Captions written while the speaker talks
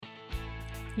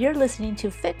You're listening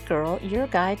to Fit Girl, your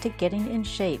guide to getting in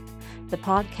shape, the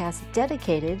podcast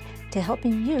dedicated to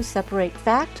helping you separate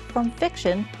fact from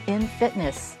fiction in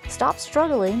fitness. Stop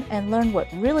struggling and learn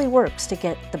what really works to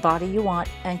get the body you want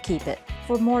and keep it.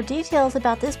 For more details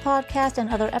about this podcast and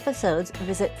other episodes,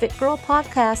 visit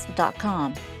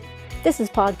fitgirlpodcast.com. This is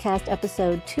podcast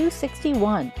episode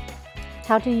 261,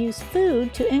 how to use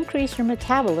food to increase your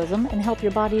metabolism and help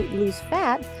your body lose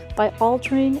fat by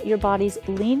altering your body's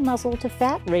lean muscle to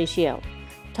fat ratio.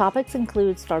 Topics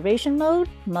include starvation mode,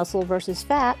 muscle versus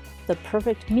fat, the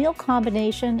perfect meal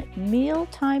combination, meal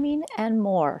timing, and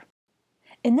more.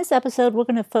 In this episode, we're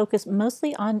going to focus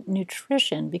mostly on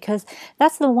nutrition because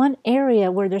that's the one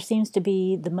area where there seems to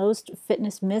be the most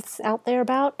fitness myths out there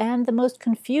about and the most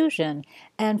confusion.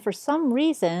 And for some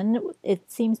reason,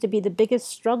 it seems to be the biggest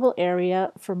struggle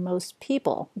area for most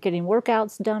people. Getting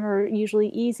workouts done are usually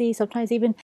easy, sometimes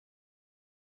even.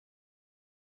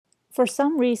 For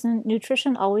some reason,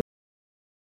 nutrition always.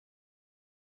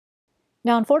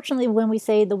 Now, unfortunately, when we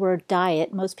say the word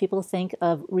diet, most people think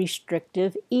of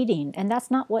restrictive eating, and that's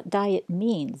not what diet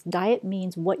means. Diet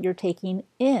means what you're taking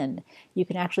in. You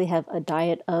can actually have a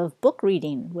diet of book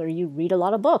reading, where you read a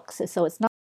lot of books, so it's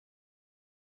not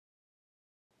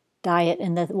diet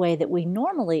in the way that we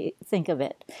normally think of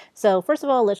it. So first of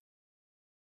all,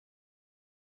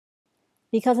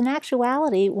 because in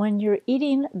actuality, when you're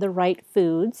eating the right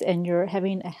foods and you're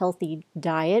having a healthy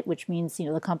diet, which means,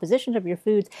 the composition of your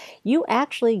foods, you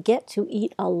actually get to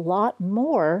eat a lot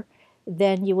more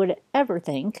than you would ever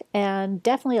think, and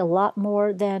definitely a lot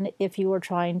more than if you were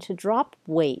trying to drop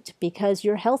weight, because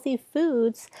your healthy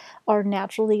foods are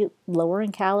naturally lower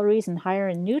in calories and higher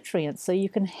in nutrients, so you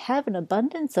can have an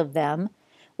abundance of them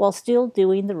while still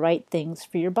doing the right things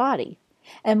for your body.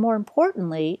 And more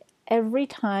importantly, every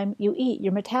time you eat,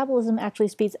 your metabolism actually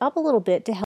speeds up a little bit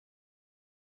to help.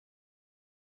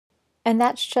 And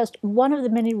that's just one of the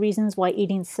many reasons why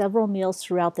eating several meals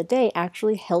throughout the day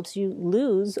actually helps you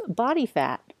lose body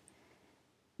fat.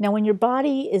 Now, when your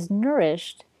body is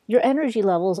nourished, your energy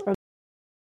levels are.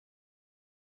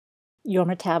 Your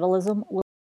metabolism will.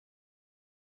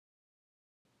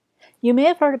 You may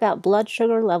have heard about blood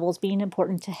sugar levels being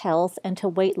important to health and to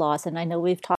weight loss, and I know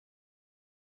we've talked.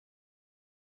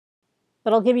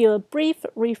 But I'll give you a brief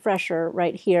refresher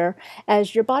right here.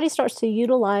 As your body starts to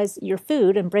utilize your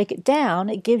food and break it down,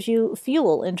 it gives you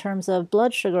fuel in terms of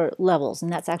blood sugar levels.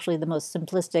 And that's actually the most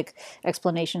simplistic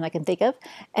explanation I can think of.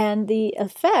 And the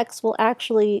effects will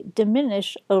actually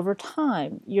diminish over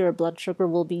time. Your blood sugar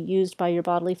will be used by your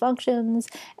bodily functions,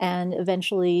 and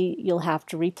eventually you'll have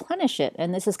to replenish it.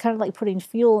 And this is kind of like putting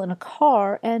fuel in a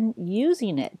car and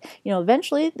using it.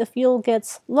 Eventually the fuel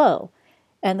gets low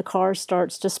and the car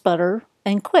starts to sputter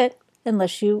and quit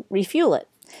unless you refuel it.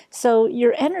 So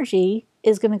your energy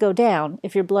is going to go down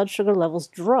if your blood sugar levels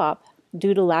drop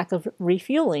due to lack of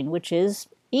refueling, which is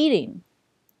eating.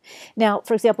 Now,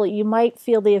 for example, you might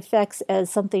feel the effects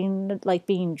as something like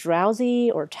being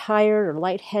drowsy or tired or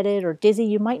lightheaded or dizzy.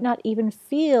 You might not even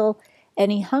feel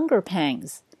any hunger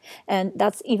pangs. And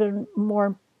that's even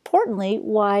more importantly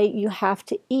why you have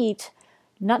to eat,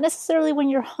 not necessarily when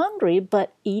you're hungry,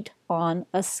 but eat on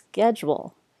a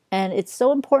schedule. And it's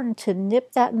so important to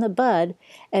nip that in the bud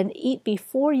and eat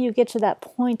before you get to that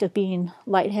point of being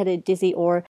lightheaded, dizzy,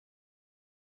 or.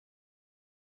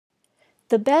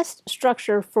 The best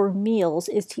structure for meals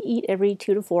is to eat every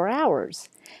 2 to 4 hours.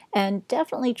 And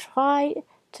definitely try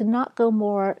to not go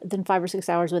more than 5 or 6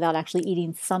 hours without actually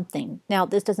eating something. Now,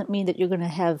 this doesn't mean that you're going to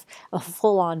have a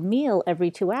full-on meal every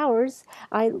 2 hours.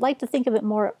 I like to think of it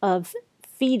more of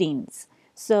feedings.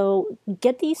 So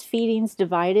get these feedings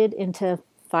divided into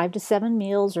 5 to 7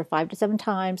 meals or 5 to 7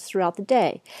 times throughout the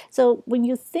day. So when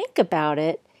you think about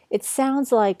it, it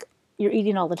sounds like you're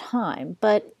eating all the time,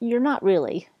 but you're not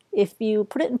really. If you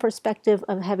put it in perspective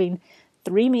of having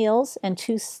 3 meals and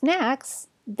 2 snacks,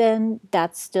 then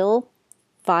that's still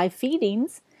 5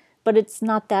 feedings, but it's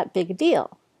not that big a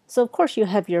deal. So of course you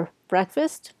have your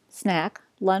breakfast, snack,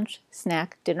 lunch,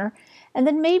 snack, dinner, and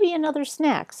then maybe another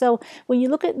snack. So when you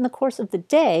look at it in the course of the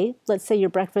day, let's say your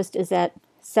breakfast is at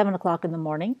 7 o'clock in the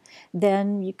morning,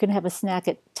 then you can have a snack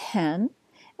at 10,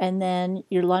 and then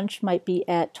your lunch might be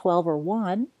at 12 or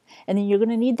 1, and then you're going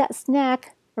to need that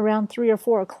snack around 3 or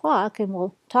 4 o'clock, and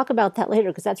we'll talk about that later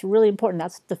because that's really important.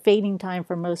 That's the fading time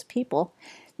for most people.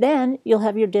 Then you'll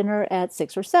have your dinner at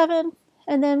 6 or 7,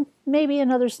 and then maybe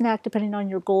another snack depending on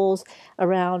your goals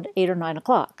around 8 or 9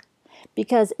 o'clock.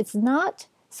 Because it's not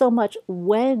so much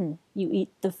when you eat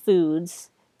the foods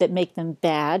that make them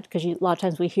bad, because a lot of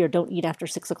times we hear don't eat after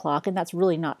 6 o'clock, and that's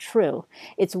really not true.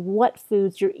 It's what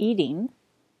foods you're eating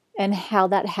and how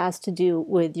that has to do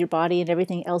with your body and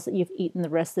everything else that you've eaten the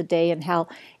rest of the day and how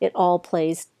it all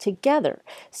plays together.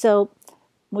 So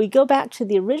we go back to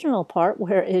the original part,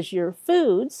 where is your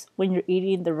foods, when you're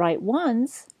eating the right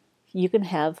ones, you can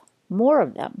have more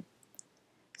of them.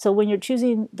 So when you're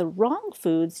choosing the wrong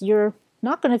foods, you're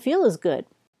not going to feel as good.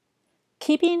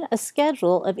 Keeping a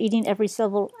schedule of eating every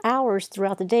several hours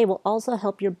throughout the day will also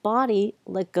help your body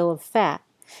let go of fat.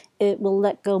 It will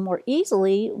let go more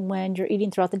easily when you're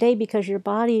eating throughout the day because your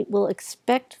body will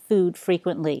expect food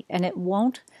frequently and it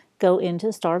won't go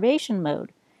into starvation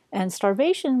mode. And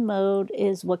starvation mode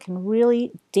is what can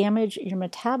really damage your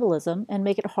metabolism and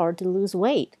make it hard to lose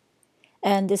weight.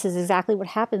 And this is exactly what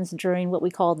happens during what we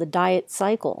call the diet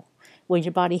cycle. When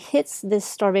your body hits this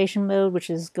starvation mode, which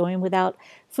is going without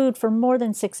food for more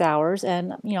than 6 hours,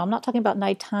 and I'm not talking about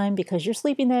nighttime because you're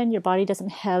sleeping then, your body doesn't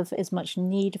have as much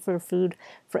need for food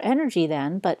for energy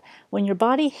then, but when your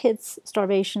body hits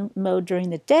starvation mode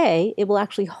during the day, it will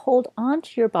actually hold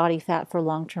onto your body fat for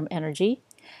long-term energy,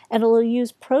 and it will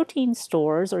use protein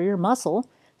stores or your muscle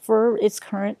for its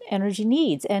current energy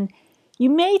needs. And you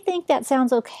may think that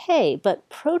sounds okay, but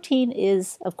protein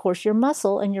is, of course, your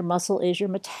muscle, and your muscle is your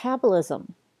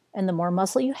metabolism. And the more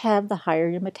muscle you have, the higher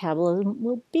your metabolism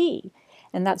will be.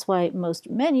 And that's why most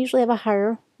men usually have a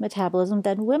higher metabolism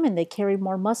than women. They carry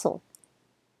more muscle.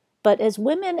 But as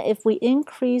women, if we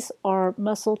increase our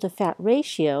muscle to fat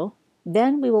ratio,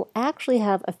 then we will actually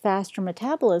have a faster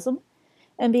metabolism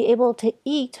and be able to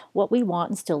eat what we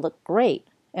want and still look great.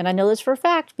 And I know this for a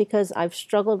fact because I've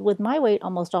struggled with my weight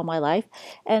almost all my life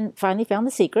and finally found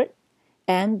the secret,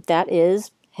 and that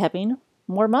is having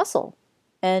more muscle.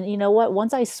 And you know what?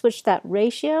 Once I switched that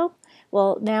ratio,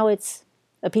 well, now it's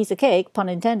a piece of cake, pun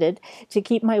intended, to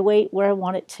keep my weight where I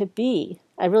want it to be.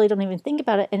 I really don't even think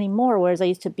about it anymore, whereas I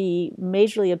used to be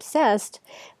majorly obsessed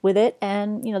with it.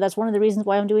 And, that's one of the reasons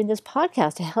why I'm doing this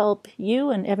podcast, to help you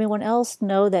and everyone else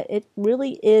know that it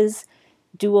really is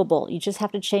doable. You just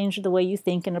have to change the way you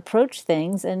think and approach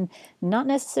things, and not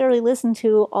necessarily listen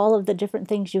to all of the different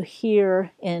things you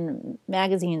hear in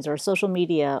magazines or social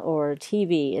media or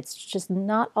TV. It's just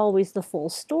not always the full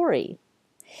story.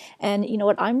 And you know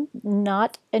what? I'm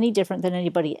not any different than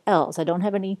anybody else. I don't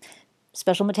have any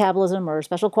special metabolism or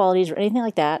special qualities or anything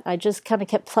like that. I just kind of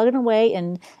kept plugging away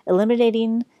and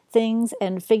eliminating things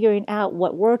and figuring out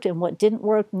what worked and what didn't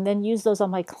work, and then use those on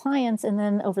my clients. And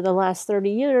then over the last 30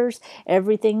 years,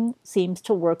 everything seems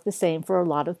to work the same for a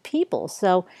lot of people.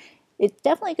 So it's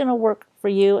definitely going to work for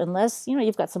you, unless,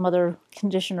 you've got some other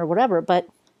condition or whatever. But,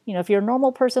 if you're a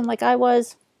normal person like I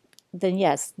was, then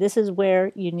yes, this is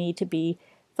where you need to be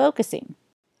focusing.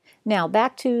 Now,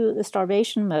 back to the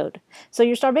starvation mode. So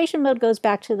your starvation mode goes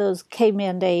back to those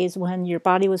caveman days when your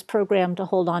body was programmed to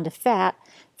hold on to fat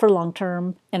for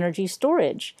long-term energy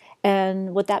storage.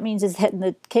 And what that means is that in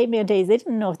the caveman days, they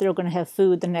didn't know if they were going to have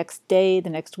food the next day, the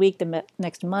next week, the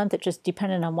next month. It just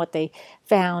depended on what they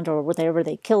found or whatever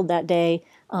they killed that day.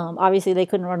 Obviously, they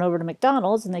couldn't run over to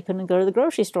McDonald's, and they couldn't go to the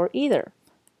grocery store either.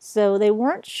 So they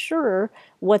weren't sure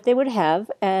what they would have,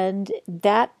 and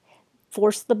that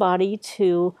forced the body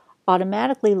to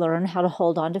automatically learn how to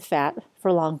hold on to fat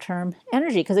for long-term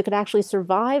energy, because it could actually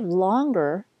survive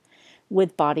longer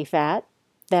with body fat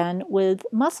than with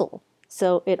muscle.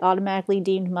 So it automatically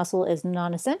deemed muscle as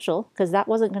non-essential, because that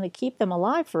wasn't going to keep them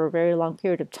alive for a very long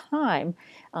period of time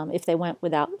if they went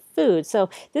without food. So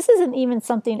this isn't even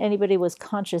something anybody was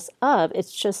conscious of.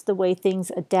 It's just the way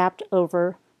things adapt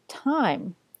over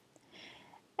time.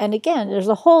 And again, there's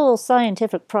a whole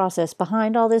scientific process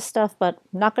behind all this stuff, but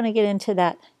I'm not going to get into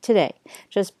that today.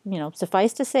 Just,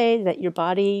 suffice to say that your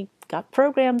body got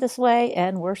programmed this way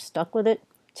and we're stuck with it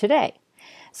today.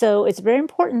 So it's very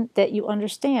important that you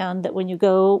understand that when you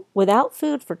go without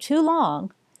food for too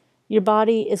long, your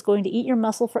body is going to eat your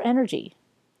muscle for energy.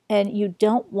 And you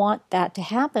don't want that to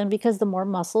happen, because the more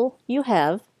muscle you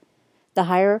have, the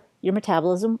higher your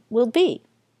metabolism will be.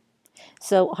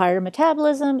 So higher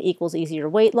metabolism equals easier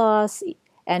weight loss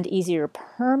and easier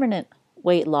permanent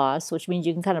weight loss, which means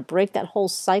you can kind of break that whole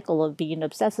cycle of being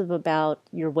obsessive about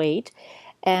your weight,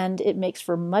 and it makes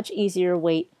for much easier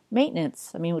weight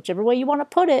maintenance. I mean, whichever way you want to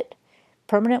put it,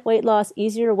 permanent weight loss,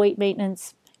 easier weight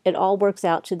maintenance, it all works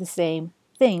out to the same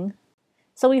thing.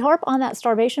 So we harp on that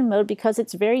starvation mode because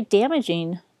it's very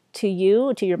damaging to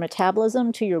you, to your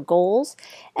metabolism, to your goals,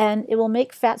 and it will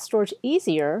make fat storage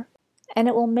easier. And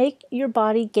it will make your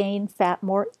body gain fat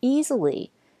more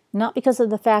easily, not because of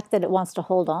the fact that it wants to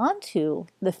hold on to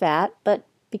the fat, but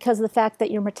because of the fact that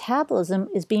your metabolism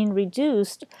is being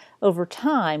reduced over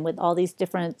time with all these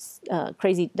different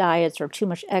crazy diets or too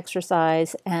much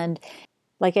exercise. And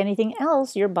Like anything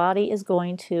else, your body is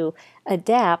going to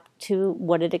adapt to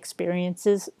what it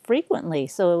experiences frequently.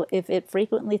 So if it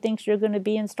frequently thinks you're going to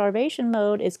be in starvation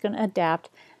mode, it's going to adapt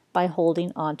by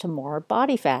holding on to more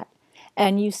body fat.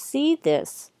 And you see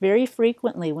this very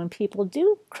frequently when people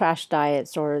do crash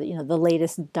diets or the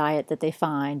latest diet that they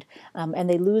find, and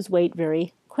they lose weight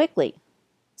very quickly.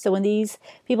 So when these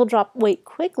people drop weight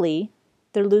quickly,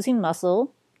 they're losing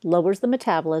muscle, lowers the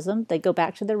metabolism, they go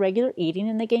back to their regular eating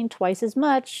and they gain twice as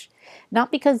much,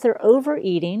 not because they're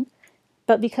overeating,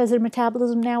 but because their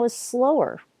metabolism now is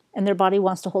slower and their body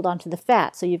wants to hold on to the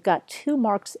fat. So you've got two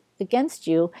marks against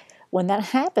you when that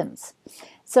happens.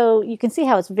 So you can see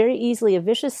how it's very easily a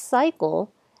vicious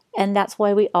cycle, and that's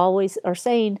why we always are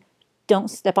saying, don't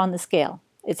step on the scale.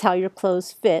 It's how your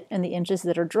clothes fit and the inches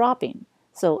that are dropping.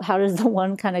 So how does the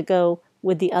one kind of go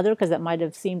with the other? Because that might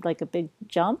have seemed like a big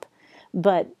jump.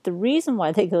 But the reason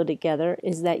why they go together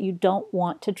is that you don't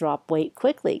want to drop weight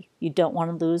quickly. You don't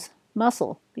want to lose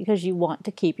muscle because you want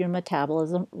to keep your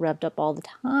metabolism revved up all the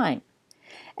time.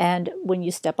 And when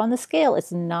you step on the scale,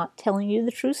 it's not telling you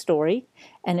the true story,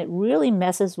 and it really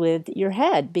messes with your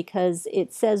head because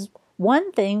it says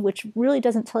one thing which really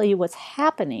doesn't tell you what's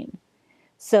happening.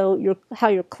 So how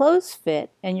your clothes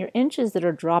fit and your inches that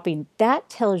are dropping, that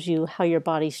tells you how your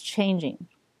body's changing.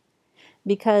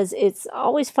 Because it's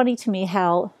always funny to me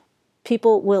how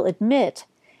people will admit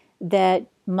that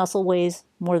muscle weighs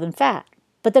more than fat.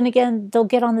 But then again, they'll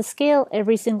get on the scale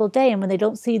every single day, and when they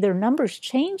don't see their numbers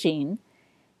changing,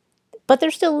 but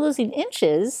they're still losing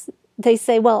inches, they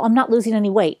say, well, I'm not losing any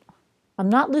weight. I'm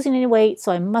not losing any weight,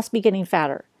 so I must be getting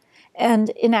fatter. And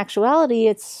in actuality,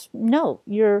 it's no,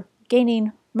 you're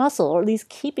gaining muscle, or at least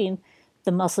keeping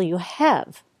the muscle you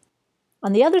have.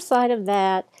 On the other side of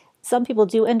that, some people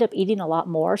do end up eating a lot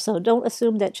more, so don't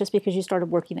assume that just because you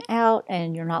started working out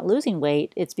and you're not losing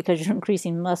weight, it's because you're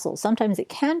increasing muscle. Sometimes it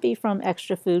can be from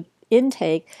extra food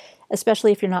intake,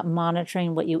 especially if you're not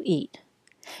monitoring what you eat.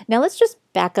 Now let's just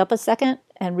back up a second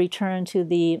and return to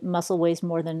the muscle weighs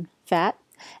more than fat.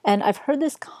 And I've heard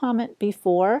this comment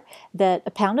before that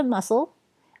a pound of muscle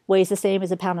weighs the same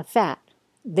as a pound of fat.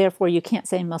 Therefore, you can't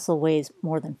say muscle weighs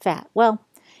more than fat. Well,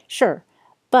 sure,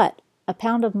 but a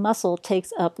pound of muscle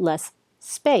takes up less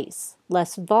space,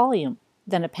 less volume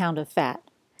than a pound of fat.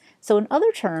 So in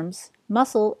other terms,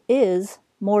 muscle is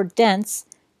more dense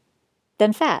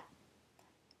than fat.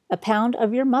 A pound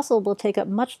of your muscle will take up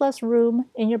much less room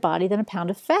in your body than a pound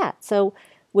of fat. So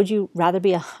would you rather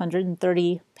be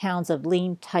 130 pounds of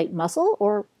lean, tight muscle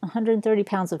or 130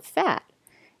 pounds of fat?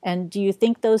 And do you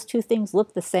think those two things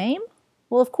look the same?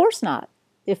 Well, of course not,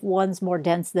 if one's more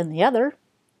dense than the other.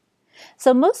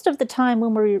 So most of the time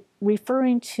when we're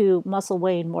referring to muscle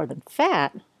weighing more than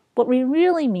fat, what we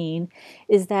really mean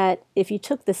is that if you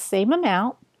took the same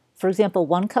amount, for example,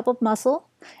 1 cup of muscle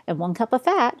and 1 cup of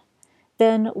fat,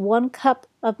 then 1 cup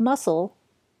of muscle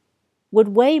would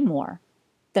weigh more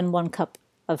than 1 cup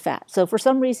of fat. So for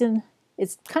some reason,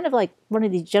 it's kind of like one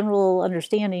of these general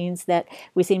understandings that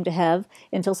we seem to have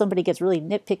until somebody gets really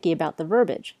nitpicky about the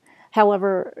verbiage.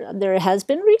 However, there has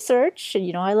been research,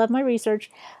 and I love my research,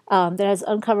 that has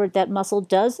uncovered that muscle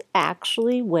does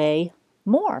actually weigh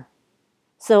more.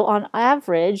 So on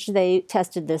average, they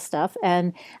tested this stuff,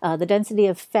 and the density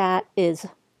of fat is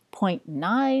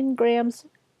 0.9 grams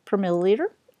per milliliter,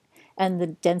 and the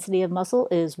density of muscle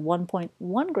is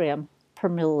 1.1 gram per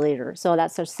milliliter. So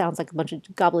that sounds like a bunch of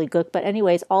gobbledygook, but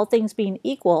anyways, all things being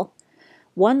equal,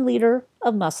 1 liter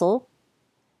of muscle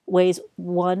weighs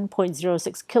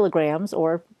 1.06 kilograms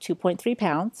or 2.3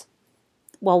 pounds,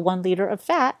 while 1 liter of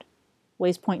fat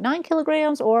weighs 0.9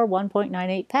 kilograms or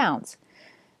 1.98 pounds.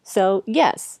 So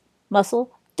yes,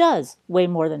 muscle does weigh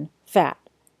more than fat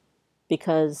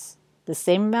because the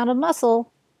same amount of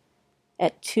muscle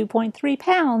at 2.3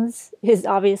 pounds is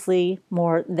obviously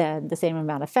more than the same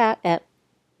amount of fat at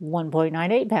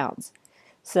 1.98 pounds.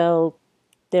 So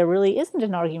there really isn't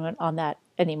an argument on that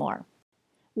anymore.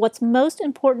 What's most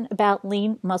important about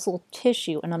lean muscle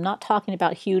tissue, and I'm not talking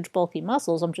about huge bulky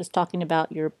muscles, I'm just talking about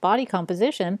your body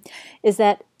composition, is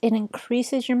that it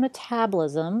increases your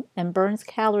metabolism and burns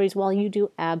calories while you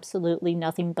do absolutely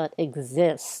nothing but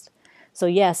exist. So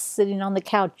yes, sitting on the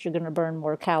couch, you're going to burn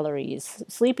more calories.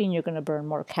 Sleeping, you're going to burn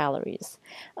more calories.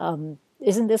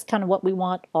 Isn't this kind of what we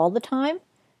want all the time?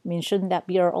 I mean, shouldn't that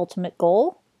be our ultimate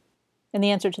goal? And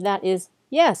the answer to that is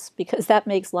yes, because that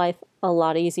makes life a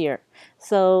lot easier.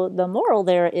 So the moral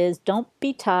there is don't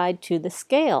be tied to the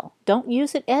scale. Don't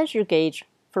use it as your gauge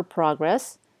for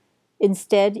progress.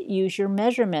 Instead, use your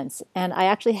measurements. And I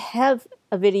actually have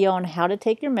a video on how to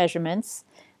take your measurements.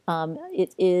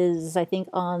 It is, I think,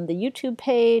 on the YouTube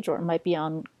page, or it might be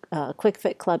on Quick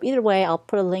Fit Club. Either way, I'll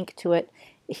put a link to it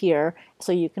here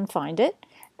so you can find it.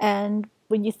 And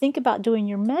when you think about doing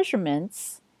your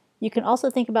measurements, you can also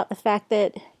think about the fact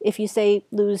that if you say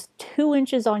lose 2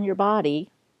 inches on your body,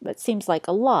 that seems like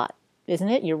a lot, isn't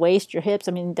it? Your waist, your hips,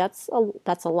 I mean, that's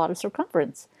a lot of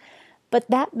circumference. But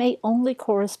that may only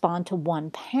correspond to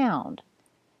 1 pound.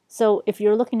 So if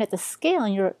you're looking at the scale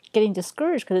and you're getting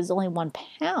discouraged because it's only 1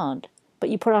 pound, but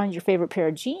you put on your favorite pair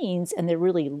of jeans and they're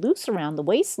really loose around the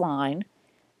waistline,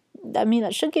 I mean,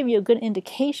 that should give you a good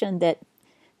indication that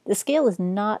the scale is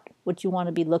not what you want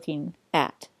to be looking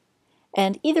at.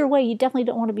 And either way, you definitely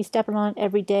don't want to be stepping on it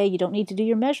every day. You don't need to do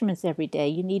your measurements every day.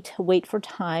 You need to wait for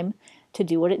time to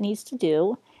do what it needs to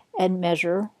do and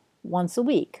measure once a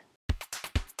week.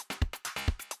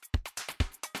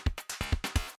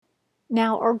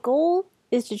 Now, our goal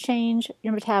is to change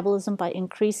your metabolism by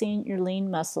increasing your lean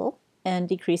muscle and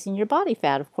decreasing your body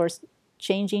fat. Of course,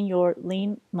 changing your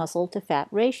lean muscle to fat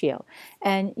ratio.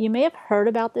 And you may have heard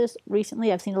about this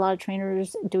recently. I've seen a lot of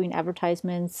trainers doing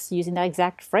advertisements using that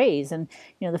exact phrase. And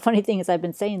the funny thing is I've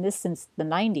been saying this since the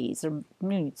 90s, or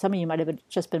some of you might have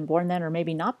just been born then or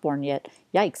maybe not born yet.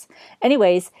 Yikes.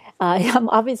 Anyways, I'm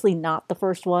obviously not the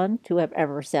first one to have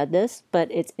ever said this, but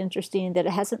it's interesting that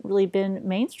it hasn't really been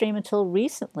mainstream until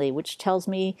recently, which tells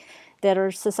me that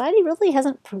our society really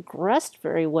hasn't progressed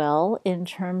very well in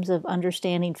terms of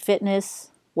understanding fitness,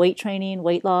 weight training,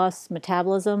 weight loss,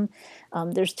 metabolism.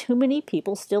 There's too many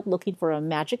people still looking for a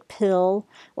magic pill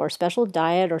or a special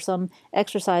diet or some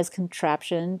exercise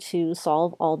contraption to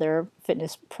solve all their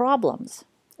fitness problems.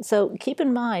 So keep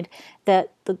in mind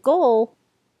that the goal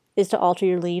is to alter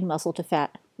your lean muscle to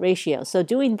fat ratio. So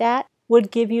doing that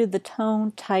would give you the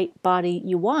toned, tight body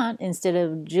you want instead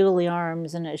of jiggly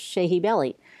arms and a shaky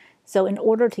belly. So in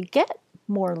order to get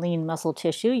more lean muscle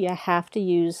tissue, you have to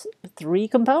use 3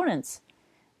 components: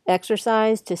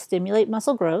 exercise to stimulate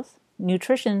muscle growth,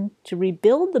 nutrition to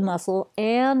rebuild the muscle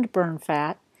and burn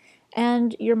fat,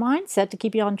 and your mindset to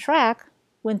keep you on track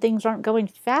when things aren't going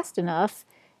fast enough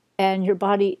and your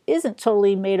body isn't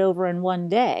totally made over in one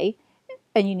day,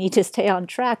 and you need to stay on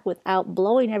track without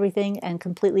blowing everything and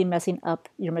completely messing up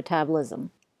your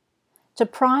metabolism. To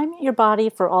prime your body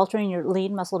for altering your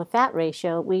lean muscle to fat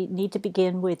ratio, we need to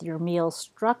begin with your meal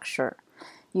structure.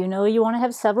 You know you want to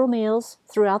have several meals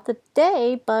throughout the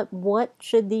day, but what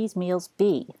should these meals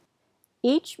be?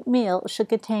 Each meal should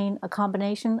contain a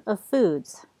combination of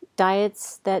foods.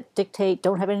 Diets that dictate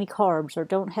don't have any carbs or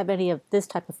don't have any of this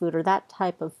type of food or that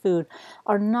type of food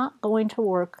are not going to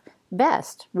work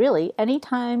best. Really,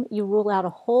 anytime you rule out a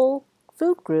whole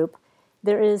food group,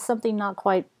 there is something not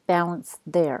quite balanced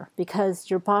there, because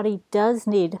your body does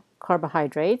need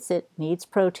carbohydrates, it needs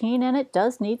protein, and it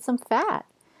does need some fat.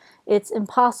 It's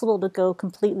impossible to go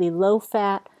completely low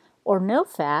fat or no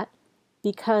fat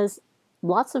because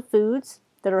lots of foods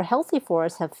that are healthy for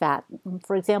us have fat.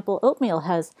 For example, oatmeal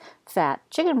has fat,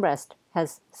 chicken breast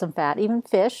has some fat, even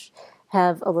fish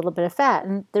have a little bit of fat,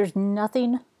 and there's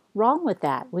nothing wrong with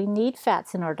that. We need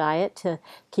fats in our diet to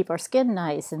keep our skin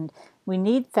nice, and we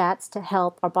need fats to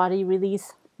help our body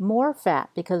release more fat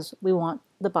because we want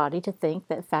the body to think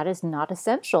that fat is not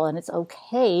essential and it's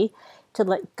okay to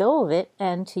let go of it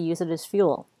and to use it as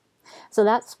fuel. So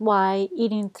that's why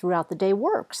eating throughout the day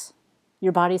works.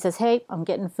 Your body says, hey, I'm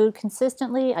getting food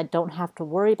consistently. I don't have to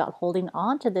worry about holding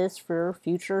on to this for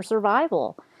future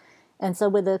survival. And so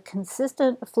with a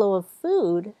consistent flow of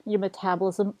food, your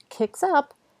metabolism kicks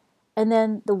up and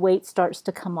then the weight starts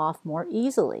to come off more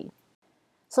easily.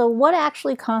 So what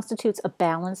actually constitutes a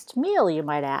balanced meal, you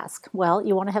might ask? Well,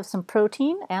 you want to have some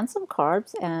protein and some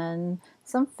carbs and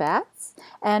some fats.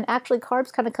 And actually,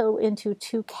 carbs kind of go into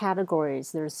 2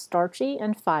 categories. There's starchy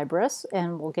and fibrous,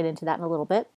 and we'll get into that in a little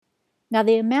bit. Now,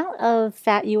 the amount of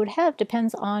fat you would have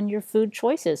depends on your food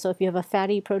choices. So if you have a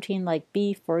fatty protein like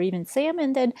beef or even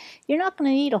salmon, then you're not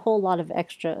going to need a whole lot of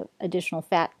extra additional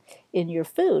fat in your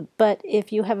food. But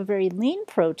if you have a very lean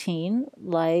protein,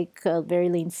 like a very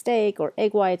lean steak or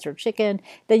egg whites or chicken,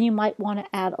 then you might want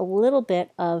to add a little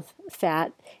bit of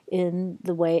fat in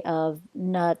the way of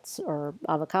nuts or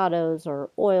avocados or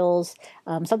oils.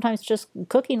 Sometimes just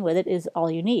cooking with it is all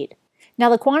you need. Now,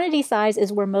 the quantity size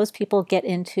is where most people get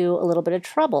into a little bit of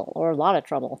trouble, or a lot of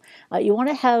trouble. You want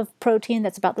to have protein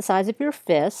that's about the size of your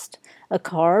fist, a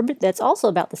carb that's also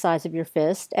about the size of your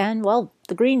fist, and, well,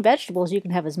 the green vegetables you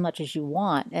can have as much as you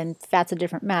want, and fat's a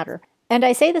different matter. And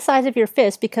I say the size of your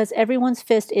fist because everyone's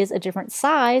fist is a different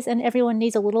size, and everyone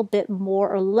needs a little bit more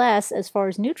or less as far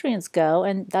as nutrients go,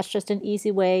 and that's just an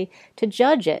easy way to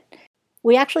judge it.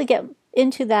 We actually get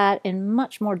into that in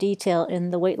much more detail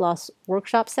in the weight loss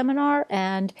workshop seminar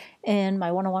and in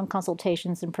my one-on-one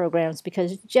consultations and programs,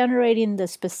 because generating the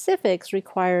specifics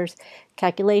requires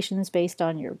calculations based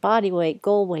on your body weight,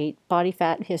 goal weight, body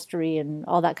fat history, and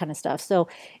all that kind of stuff. So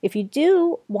if you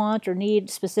do want or need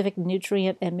specific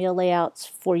nutrient and meal layouts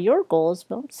for your goals,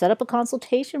 well, set up a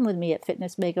consultation with me at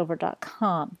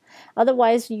fitnessmakeover.com.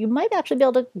 Otherwise, you might actually be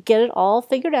able to get it all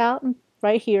figured out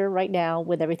right here, right now,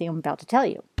 with everything I'm about to tell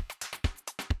you.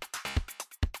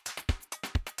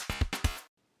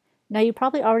 Now, you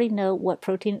probably already know what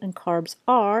protein and carbs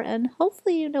are, and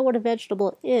hopefully you know what a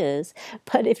vegetable is.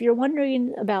 But if you're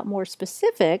wondering about more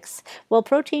specifics, well,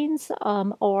 proteins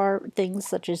are things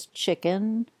such as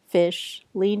chicken, fish,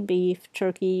 lean beef,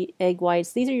 turkey, egg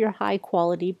whites. These are your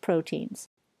high-quality proteins.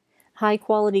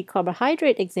 High-quality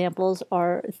carbohydrate examples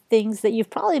are things that you've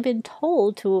probably been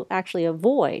told to actually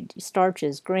avoid.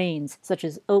 Starches, grains, such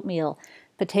as oatmeal,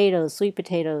 potatoes, sweet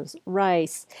potatoes,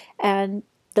 rice, and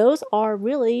those are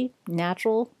really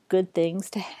natural, good things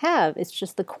to have. It's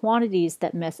just the quantities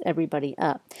that mess everybody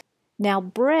up. Now,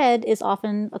 bread is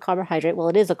often a carbohydrate. Well,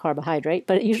 it is a carbohydrate,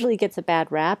 but it usually gets a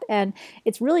bad rap, and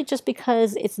it's really just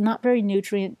because it's not very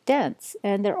nutrient dense.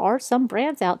 And there are some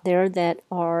brands out there that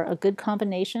are a good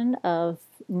combination of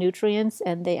nutrients,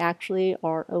 and they actually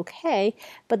are okay,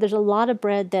 but there's a lot of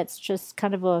bread that's just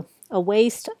kind of a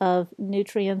waste of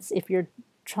nutrients if you're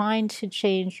trying to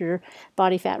change your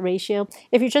body fat ratio.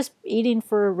 If you're just eating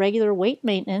for regular weight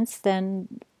maintenance, then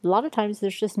a lot of times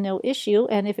there's just no issue.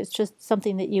 And if it's just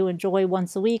something that you enjoy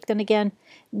once a week, then again,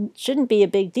 it shouldn't be a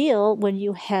big deal when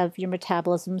you have your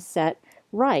metabolism set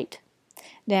right.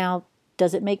 Now,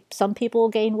 does it make some people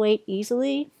gain weight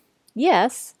easily?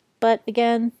 Yes, but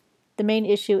again, the main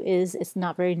issue is it's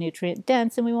not very nutrient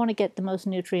dense, and we want to get the most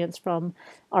nutrients from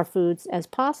our foods as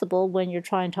possible when you're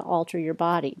trying to alter your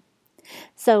body.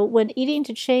 So when eating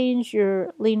to change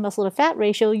your lean muscle to fat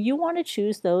ratio, you want to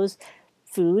choose those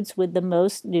foods with the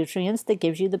most nutrients that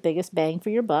gives you the biggest bang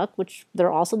for your buck, which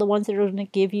they're also the ones that are going to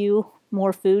give you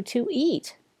more food to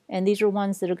eat. And these are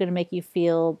ones that are going to make you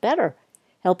feel better,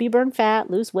 help you burn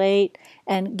fat, lose weight,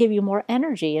 and give you more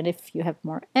energy. And if you have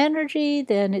more energy,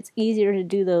 then it's easier to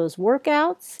do those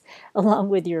workouts along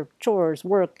with your chores,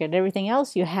 work, and everything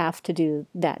else you have to do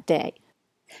that day.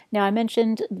 Now, I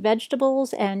mentioned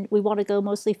vegetables, and we want to go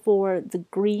mostly for the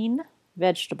green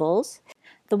vegetables,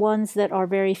 the ones that are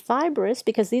very fibrous,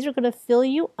 because these are going to fill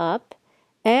you up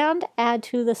and add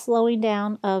to the slowing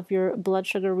down of your blood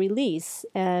sugar release,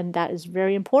 and that is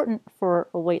very important for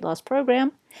a weight loss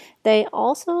program. They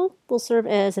also will serve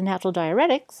as a natural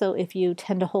diuretic, so if you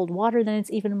tend to hold water, then it's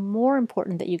even more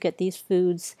important that you get these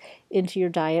foods into your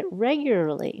diet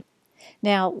regularly.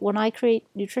 Now, when I create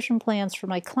nutrition plans for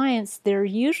my clients, they're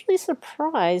usually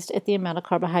surprised at the amount of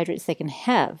carbohydrates they can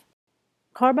have.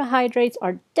 Carbohydrates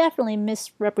are definitely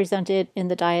misrepresented in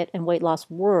the diet and weight loss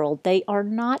world. They are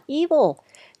not evil.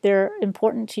 They're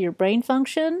important to your brain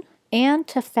function and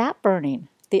to fat burning.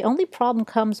 The only problem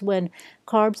comes when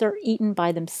carbs are eaten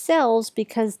by themselves,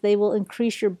 because they will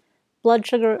increase your blood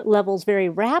sugar levels very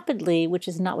rapidly, which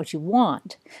is not what you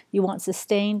want. You want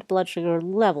sustained blood sugar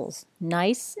levels.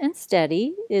 Nice and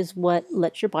steady is what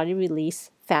lets your body release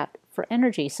fat for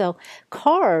energy. So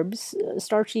carbs,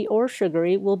 starchy or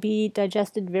sugary, will be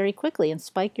digested very quickly and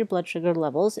spike your blood sugar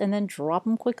levels and then drop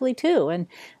them quickly too. And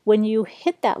when you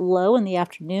hit that low in the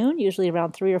afternoon, usually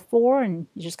around 3 or 4, and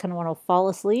you just kind of want to fall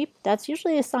asleep, that's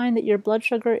usually a sign that your blood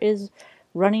sugar is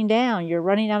running down. You're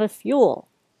running out of fuel.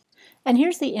 And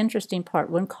here's the interesting part.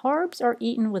 When carbs are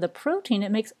eaten with a protein,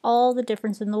 it makes all the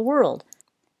difference in the world,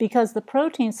 because the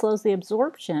protein slows the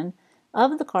absorption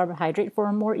of the carbohydrate for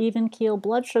a more even keel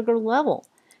blood sugar level.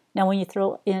 Now, when you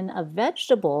throw in a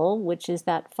vegetable, which is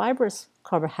that fibrous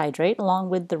carbohydrate, along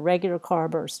with the regular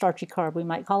carb or starchy carb, we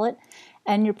might call it,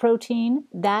 and your protein,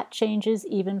 that changes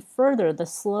even further. The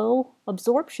slow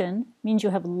absorption means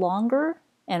you have longer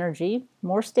energy,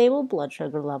 more stable blood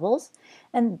sugar levels,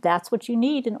 and that's what you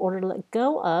need in order to let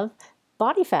go of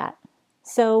body fat.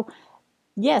 So,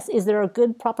 yes, is there a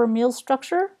good proper meal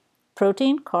structure?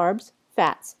 Protein, carbs,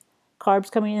 fats.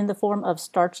 Carbs coming in the form of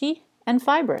starchy and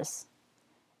fibrous.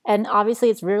 And obviously,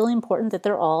 it's really important that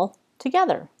they're all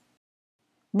together.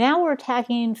 Now we're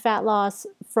attacking fat loss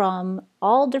from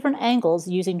all different angles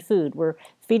using food. We're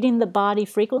feeding the body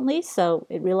frequently, so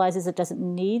it realizes it doesn't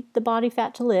need the body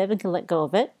fat to live and can let go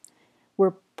of it.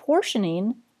 We're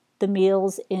portioning the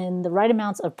meals in the right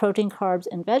amounts of protein, carbs,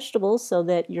 and vegetables so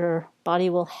that your body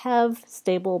will have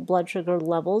stable blood sugar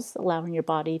levels, allowing your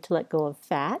body to let go of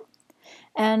fat.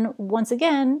 And once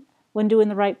again, when doing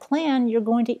the right plan, you're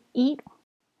going to eat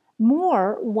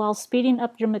more while speeding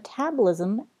up your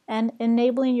metabolism and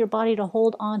enabling your body to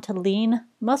hold on to lean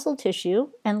muscle tissue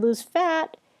and lose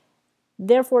fat,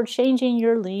 therefore changing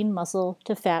your lean muscle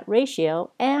to fat ratio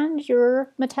and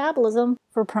your metabolism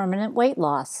for permanent weight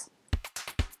loss.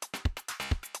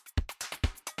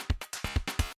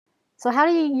 So how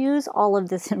do you use all of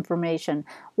this information?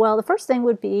 Well, the first thing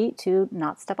would be to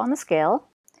not step on the scale.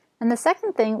 And the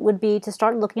second thing would be to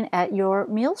start looking at your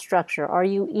meal structure. Are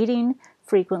you eating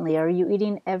frequently? Are you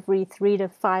eating every 3 to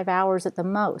 5 hours at the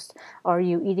most? Are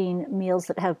you eating meals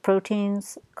that have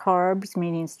proteins, carbs,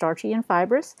 meaning starchy and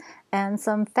fibrous, and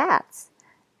some fats?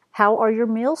 How are your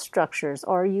meal structures?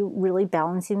 Are you really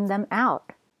balancing them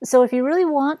out? So if you really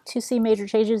want to see major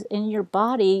changes in your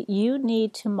body, you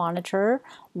need to monitor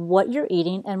what you're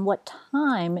eating and what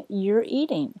time you're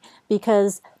eating,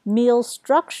 because meal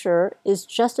structure is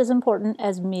just as important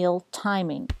as meal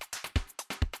timing.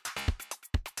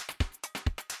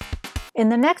 In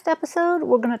the next episode,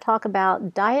 we're going to talk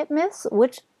about diet myths,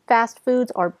 which fast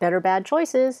foods are better bad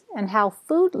choices, and how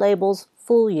food labels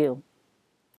fool you.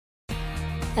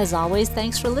 As always,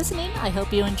 thanks for listening. I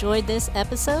hope you enjoyed this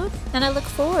episode, and I look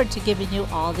forward to giving you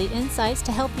all the insights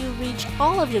to help you reach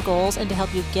all of your goals and to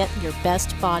help you get your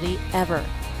best body ever.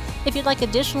 If you'd like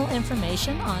additional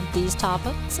information on these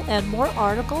topics and more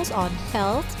articles on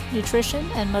health, nutrition,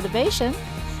 and motivation,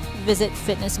 visit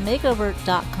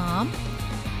fitnessmakeover.com,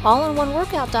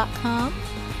 allinoneworkout.com,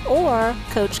 or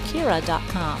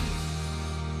coachkira.com.